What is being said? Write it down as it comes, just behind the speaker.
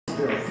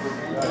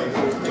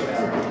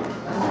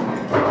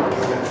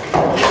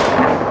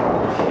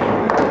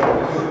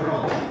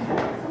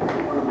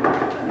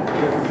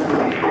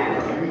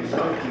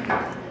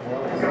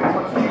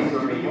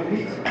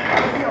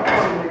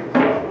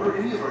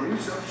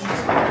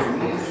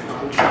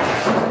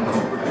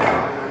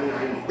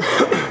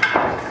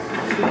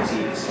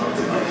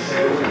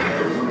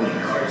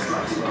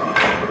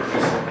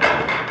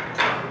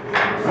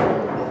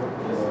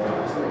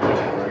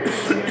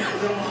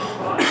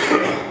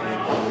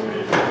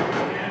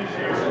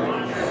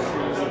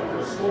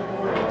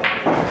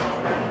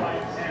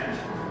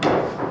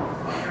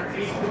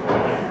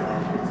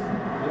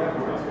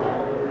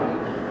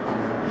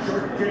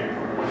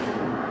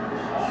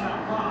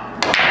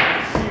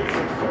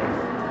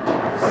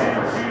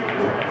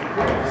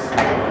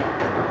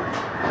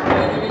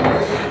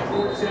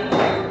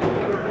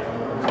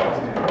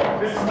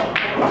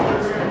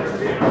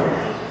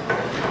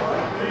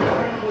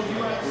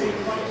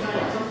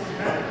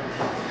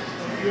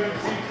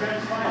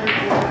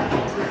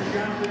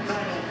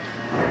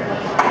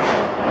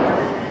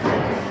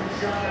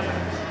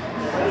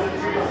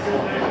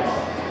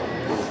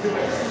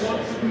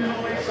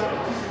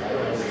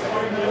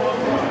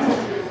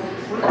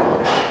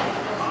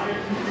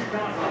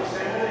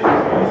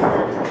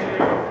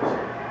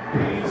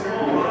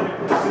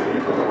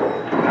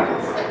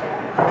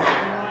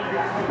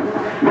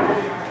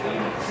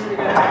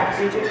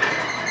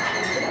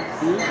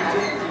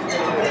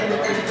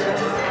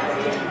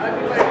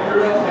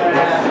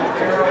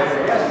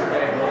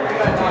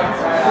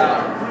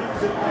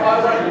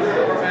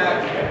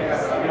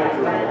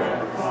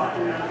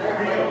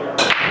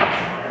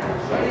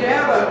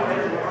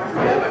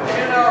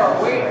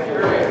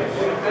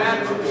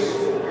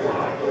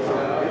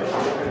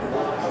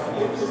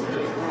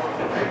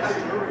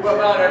Well,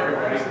 not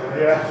everybody.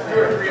 Yeah. 2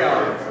 or 3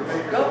 hours.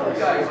 A couple of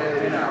guys had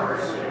 10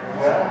 hours.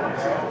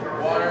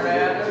 Yeah. Water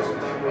man. This first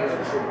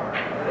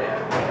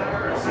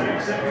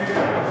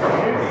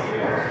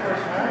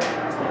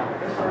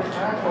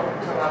match wasn't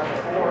until after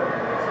 4.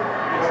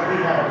 He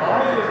had a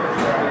lot.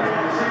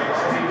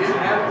 He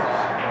didn't have a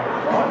lot.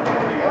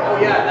 Oh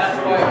yeah, that's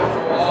why it was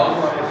so long.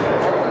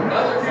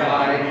 Another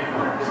guy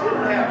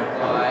didn't have a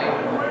guy,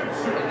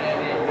 and then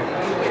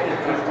he waited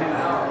for 10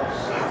 hours.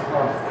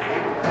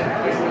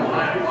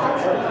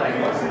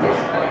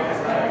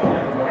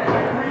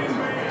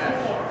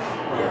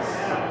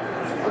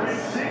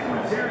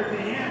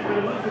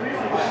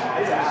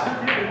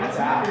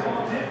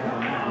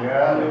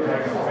 Yeah, they're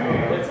taking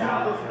away. It's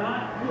out.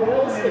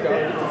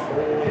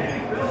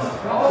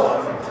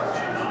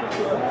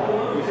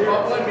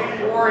 Fumbling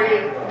before he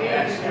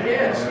needs hits. He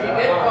did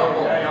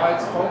fumble.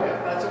 That's a fumble.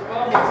 That's a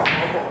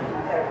fumble.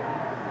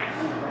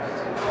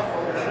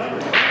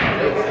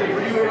 They can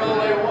review it all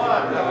they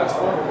want. That's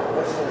fumble.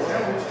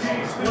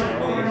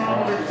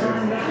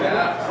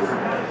 Yeah.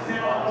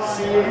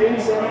 See you in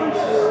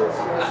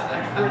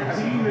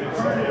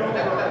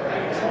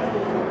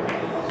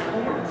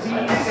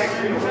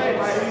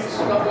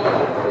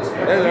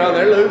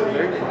They're losing.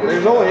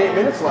 There's only 8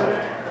 minutes left.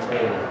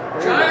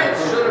 Giants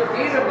should have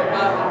beat them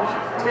about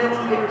the 10th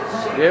week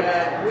Yep.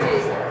 that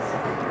week.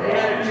 They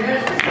had a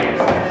chance to beat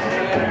them, and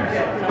they had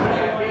kept coming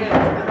back in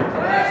the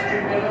last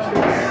 2 minutes.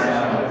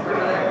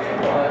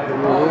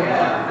 Oh,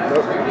 yeah. That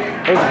was a game.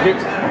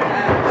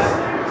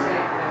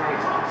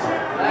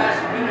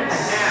 Last minute and a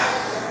half.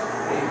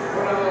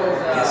 One of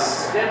those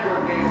Denver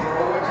games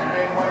where what's his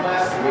name won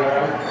last week.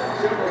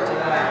 Similar to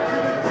that.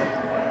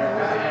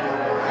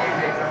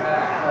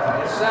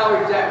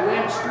 Salvaged that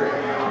win streak.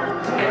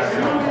 And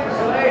 2 weeks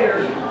later,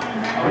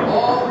 of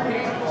all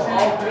people,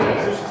 all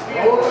teams,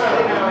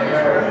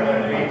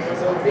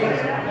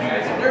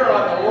 and they're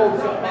on the low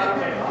bottom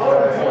of the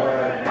totem pole.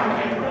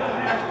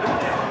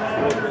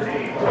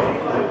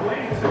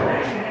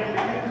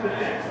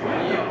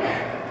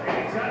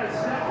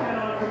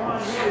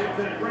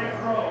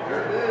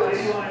 There it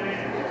is. You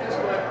just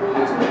might pull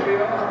this movie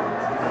off.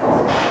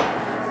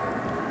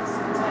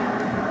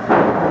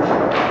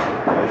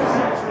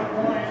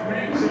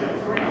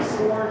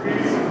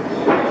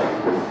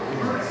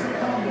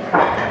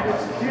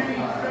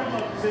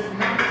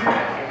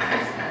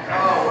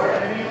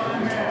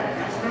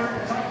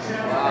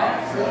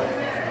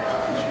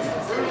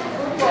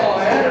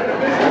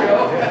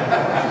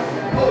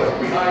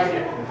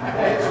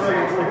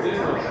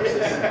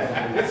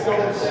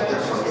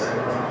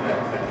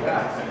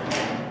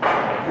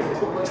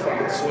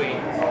 Sweet.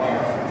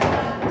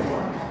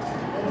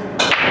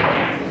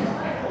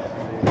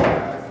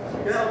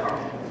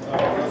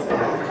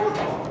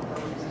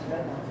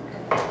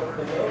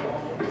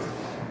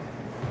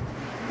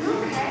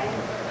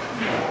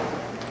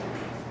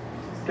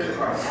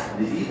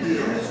 The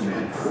EPA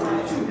estimated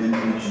 42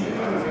 mpg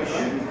out of a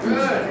Chevy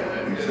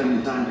Cruze and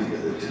spending time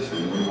together to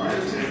spend one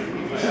last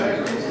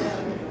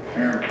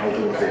Aaron, how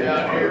will they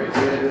Yeah,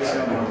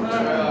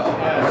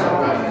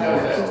 somebody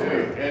knows that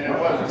too. And it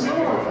wasn't.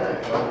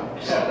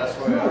 Yeah, that's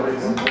what